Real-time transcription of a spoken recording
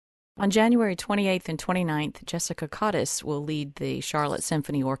On January 28th and 29th, Jessica Cottis will lead the Charlotte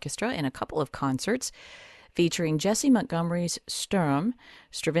Symphony Orchestra in a couple of concerts featuring Jessie Montgomery's Sturm,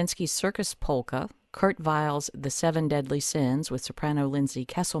 Stravinsky's Circus Polka, Kurt Weill's The Seven Deadly Sins with soprano Lindsay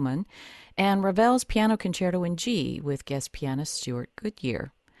Kesselman, and Ravel's Piano Concerto in G with guest pianist Stuart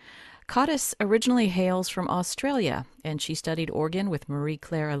Goodyear. Cottis originally hails from Australia, and she studied organ with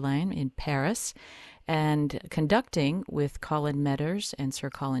Marie-Claire Alain in Paris and conducting with Colin Metters and Sir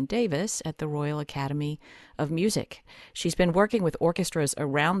Colin Davis at the Royal Academy of Music. She's been working with orchestras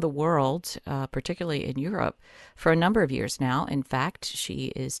around the world, particularly in Europe, for a number of years now. In fact,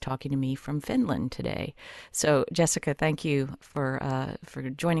 she is talking to me from Finland today. So, Jessica, thank you for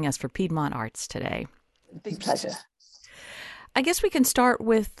joining us for Piedmont Arts today. Big pleasure. I guess we can start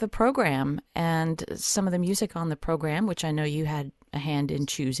with the program and some of the music on the program, which I know you had a hand in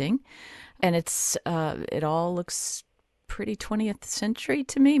choosing. And it all looks pretty 20th century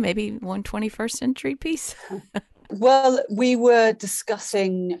to me, maybe one 21st century piece. Well, we were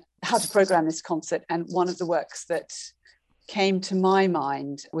discussing how to program this concert, and one of the works that came to my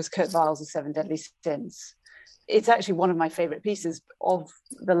mind was Kurt Weill's The Seven Deadly Sins. It's actually one of my favorite pieces of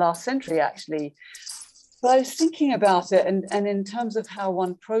the last century, actually. But I was thinking about it, and in terms of how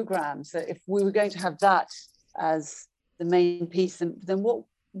one programs, that if we were going to have that as the main piece, then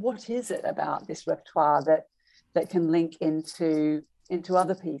what is it about this repertoire that can link into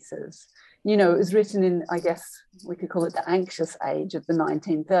other pieces? You know, it was written in, I guess we could call it the anxious age of the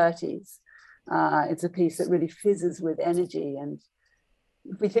 1930s. It's a piece that really fizzes with energy. And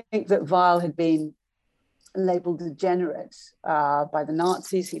if we think that Weill had been labeled degenerate by the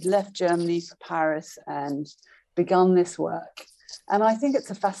Nazis, he'd left Germany for Paris and begun this work. And I think it's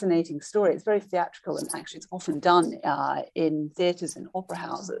a fascinating story. It's very theatrical, and actually it's often done in theatres and opera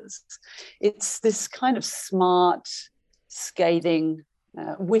houses. It's this kind of smart, scathing,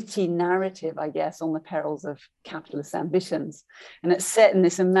 witty narrative, I guess, on the perils of capitalist ambitions. And it's set in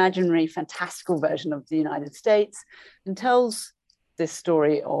this imaginary, fantastical version of the United States, and tells this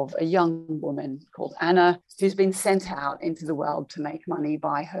story of a young woman called Anna, who's been sent out into the world to make money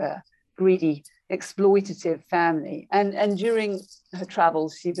by her greedy, exploitative family. And during her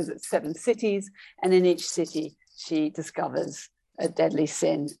travels, she visits 7 cities, and in each city, she discovers a deadly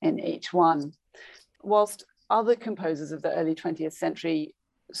sin in each one. Whilst other composers of the early 20th century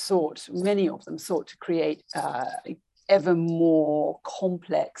many of them sought to create ever more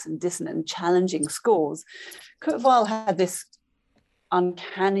complex and dissonant and challenging scores, Kurt Weill had this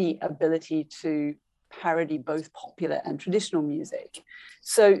uncanny ability to parody both popular and traditional music.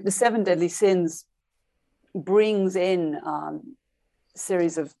 So The Seven Deadly Sins brings in a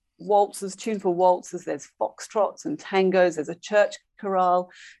series of waltzes, tuneful waltzes. There's foxtrots and tangos. There's a church chorale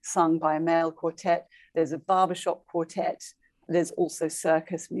sung by a male quartet. There's a barbershop quartet. There's also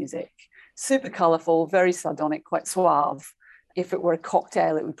circus music. Super colorful, very sardonic, quite suave. If it were a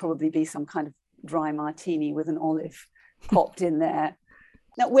cocktail, it would probably be some kind of dry martini with an olive popped in there.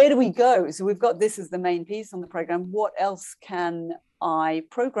 Now, where do we go? So we've got this as the main piece on the program. What else can I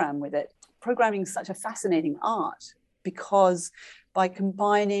program with it? Programming is such a fascinating art, because by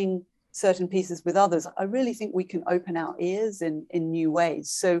combining certain pieces with others, I really think we can open our ears in new ways.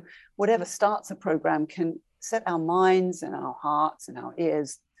 So whatever starts a program can set our minds and our hearts and our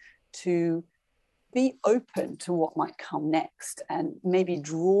ears to be open to what might come next, and maybe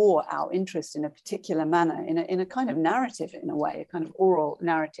draw our interest in a particular manner, in a kind of narrative, in a way, a kind of oral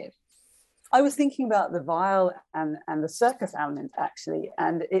narrative. I was thinking about the Weill and the circus element, actually,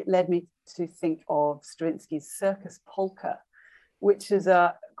 and it led me to think of Stravinsky's Circus Polka, which is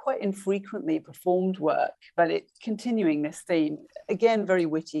a quite infrequently performed work, but it's continuing this theme. Again, very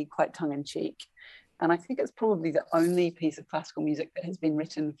witty, quite tongue-in-cheek. And I think it's probably the only piece of classical music that has been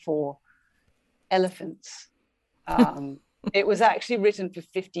written for elephants. It was actually written for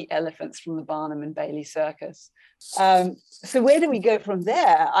 50 elephants from the Barnum and Bailey Circus. So where do we go from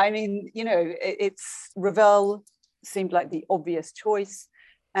there? I mean, you know, Ravel seemed like the obvious choice.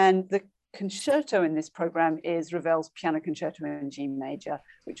 And the concerto in this program is Ravel's Piano Concerto in G major,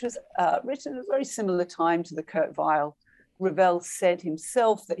 which was written at a very similar time to the Kurt Weill. Ravel said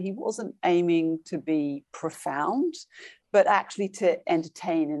himself that he wasn't aiming to be profound, but actually to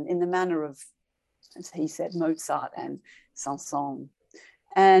entertain in the manner of, as he said, Mozart and Saint-Saëns.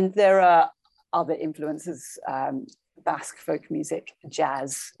 And there are other influences, Basque folk music,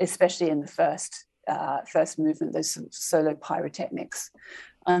 jazz, especially in the first movement, those solo pyrotechnics.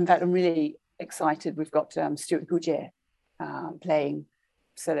 In fact, I'm really excited. We've got Stuart Goodyear playing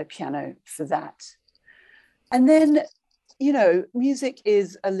solo piano for that. And then, you know, music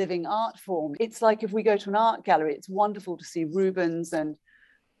is a living art form. It's like if we go to an art gallery, it's wonderful to see Rubens and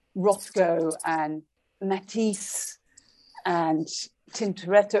Rothko and Matisse and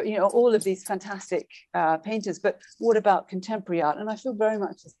Tintoretto, all of these fantastic painters. But what about contemporary art? And I feel very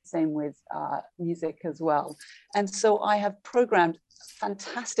much the same with music as well. And so I have programmed a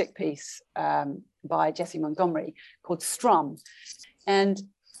fantastic piece by Jessie Montgomery called Strum. And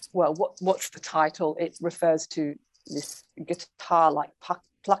well, what's the title? It refers to this guitar-like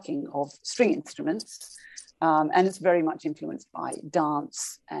plucking of string instruments. And it's very much influenced by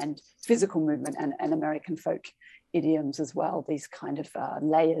dance and physical movement and American folk idioms as well, these kind of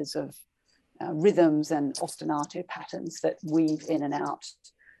layers of rhythms and ostinato patterns that weave in and out.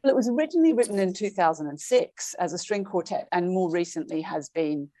 Well, it was originally written in 2006 as a string quartet, and more recently has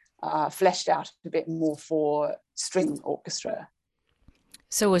been fleshed out a bit more for string orchestra.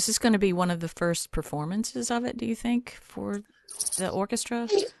 So is this going to be one of the first performances of it, do you think, for the orchestra?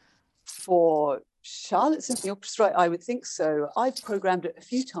 For Charlotte Symphony Orchestra, I would think so. I've programmed it a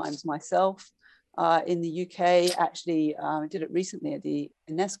few times myself. In the UK, actually, I did it recently at the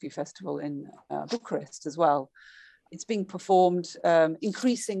Enescu Festival in Bucharest as well. It's being performed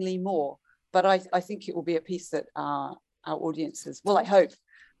increasingly more, but I think it will be a piece that our audiences, well,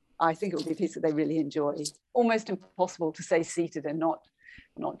 I think it will be a piece that they really enjoy. Almost impossible to stay seated and not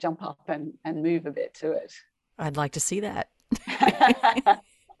jump up and move a bit to it. I'd like to see that.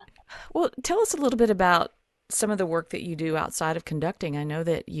 Well, tell us a little bit about some of the work that you do outside of conducting. I know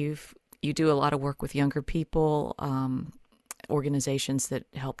that you do a lot of work with younger people, organizations that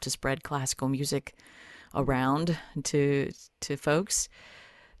help to spread classical music around to folks.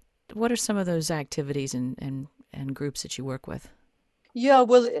 What are some of those activities and groups that you work with? Yeah,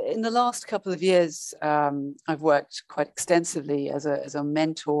 well, in the last couple of years, I've worked quite extensively as a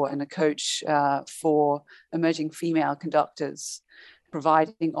mentor and a coach for emerging female conductors,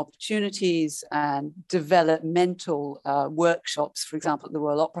 providing opportunities and developmental workshops, for example, at the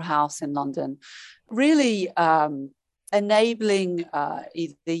Royal Opera House in London, really enabling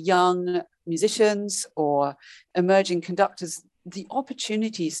either young musicians or emerging conductors the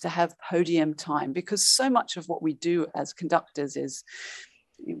opportunities to have podium time, because so much of what we do as conductors is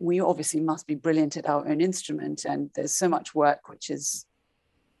we obviously must be brilliant at our own instrument, and there's so much work which is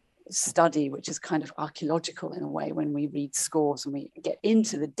study, which is kind of archaeological in a way when we read scores and we get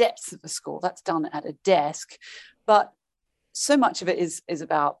into the depths of a score. That's done at a desk, but so much of it is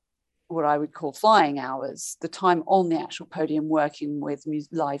about what I would call flying hours, the time on the actual podium working with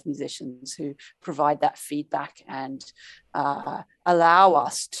live musicians who provide that feedback and allow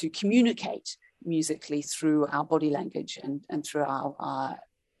us to communicate musically through our body language and through our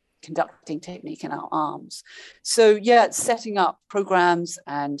conducting technique in our arms. So yeah, setting up programs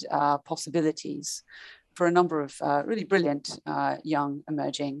and possibilities for a number of really brilliant young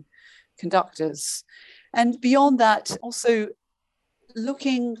emerging conductors. And beyond that, also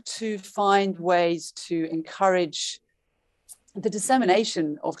looking to find ways to encourage the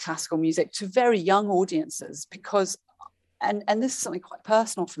dissemination of classical music to very young audiences, because, and this is something quite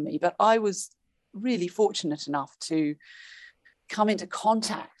personal for me, but I was really fortunate enough to come into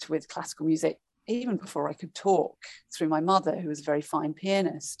contact with classical music even before I could talk, through my mother, who was a very fine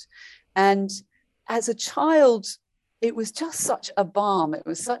pianist. And as a child, it was just such a balm. It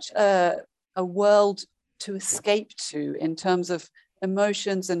was such a world to escape to in terms of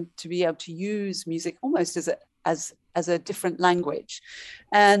emotions, and to be able to use music almost as a different language.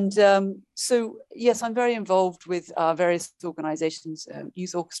 And so, yes, I'm very involved with various organizations,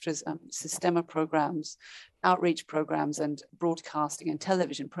 youth orchestras, Sistema programs, outreach programs, and broadcasting and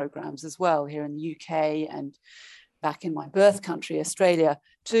television programs as well here in the UK and back in my birth country, Australia,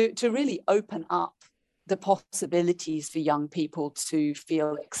 to really open up the possibilities for young people to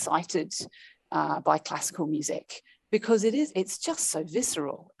feel excited by classical music, because it's just so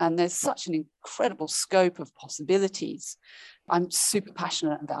visceral and there's such an incredible scope of possibilities. I'm super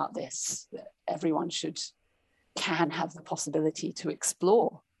passionate about this, that everyone can have the possibility to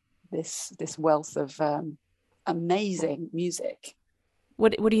explore this wealth of amazing music.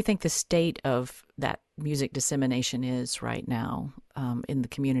 What do you think the state of that music dissemination is right now in the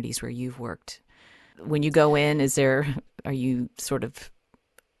communities where you've worked? When you go in, are you sort of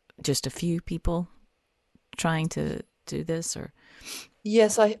just a few people trying to do this, or?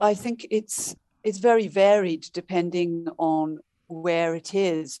 Yes, I think it's very varied depending on where it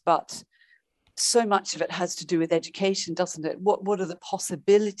is, but so much of it has to do with education, doesn't it? What are the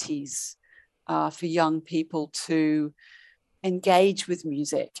possibilities for young people to engage with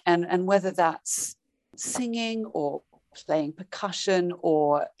music, and whether that's singing or playing percussion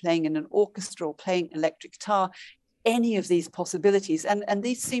or playing in an orchestra or playing electric guitar, any of these possibilities, and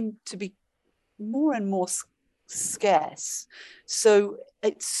these seem to be more and more scarce. So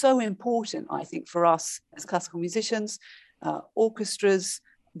it's so important, I think, for us as classical musicians, orchestras,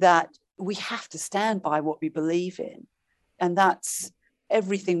 that we have to stand by what we believe in. And that's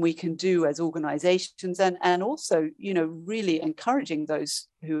everything we can do as organizations, and also, really encouraging those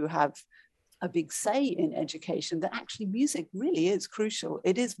who have a big say in education, that actually music really is crucial.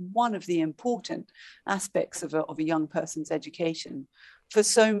 It is one of the important aspects of a young person's education for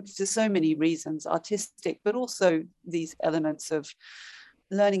so many reasons, artistic, but also these elements of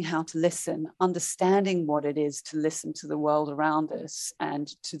learning how to listen, understanding what it is to listen to the world around us and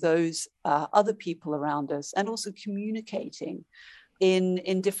to those other people around us, and also communicating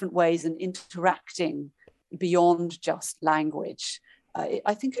in different ways and interacting beyond just language.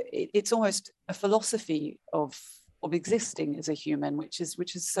 I think it's almost a philosophy of existing as a human, which is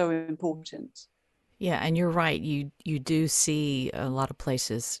so important. Yeah, and you're right. You do see a lot of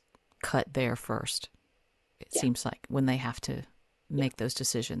places cut there first. It Yeah. seems like when they have to make those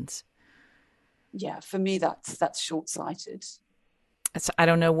decisions. Yeah, for me, that's short-sighted. So I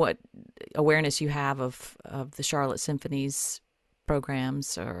don't know what awareness you have of the Charlotte Symphony's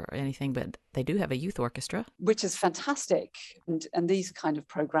programs or anything, but they do have a youth orchestra, which is fantastic. And these kind of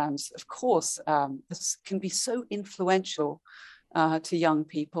programs, of course, can be so influential to young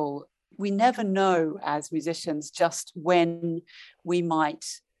people. We never know as musicians just when we might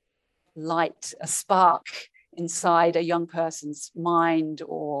light a spark inside a young person's mind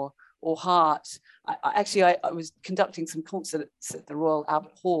or heart. I was conducting some concerts at the Royal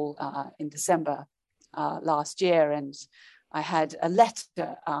Albert Hall in December last year, and I had a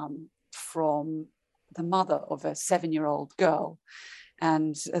letter from the mother of a 7-year-old girl.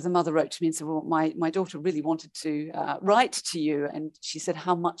 And the mother wrote to me and said, well, my daughter really wanted to write to you. And she said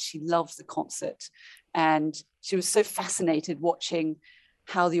how much she loves the concert. And she was so fascinated watching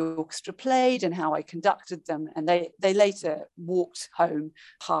how the orchestra played and how I conducted them. And they later walked home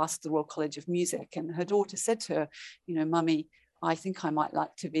past the Royal College of Music. And her daughter said to her, Mummy, I think I might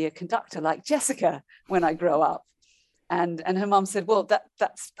like to be a conductor like Jessica when I grow up. And her mum said, well,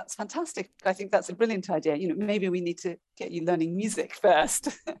 that's fantastic. I think that's a brilliant idea. Maybe we need to get you learning music first.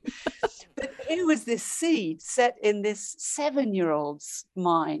 But it was this seed set in this 7-year-old's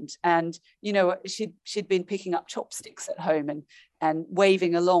mind. And, she'd been picking up chopsticks at home and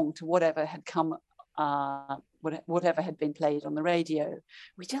waving along to whatever had come, whatever had been played on the radio.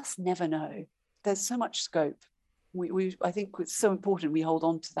 We just never know. There's so much scope. I think it's so important we hold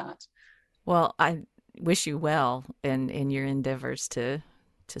on to that. Well, I wish you well in your endeavors to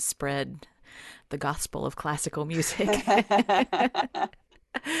spread the gospel of classical music.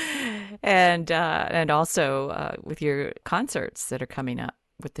 and also with your concerts that are coming up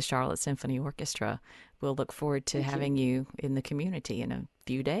with the Charlotte Symphony Orchestra. We'll look forward to having you in the community in a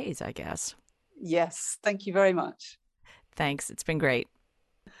few days, I guess. Yes, thank you very much. Thanks. It's been great.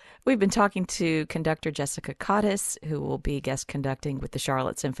 We've been talking to conductor Jessica Cottis, who will be guest conducting with the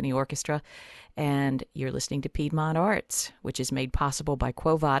Charlotte Symphony Orchestra. And you're listening to Piedmont Arts, which is made possible by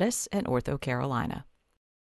Quo Vadis and Ortho Carolina.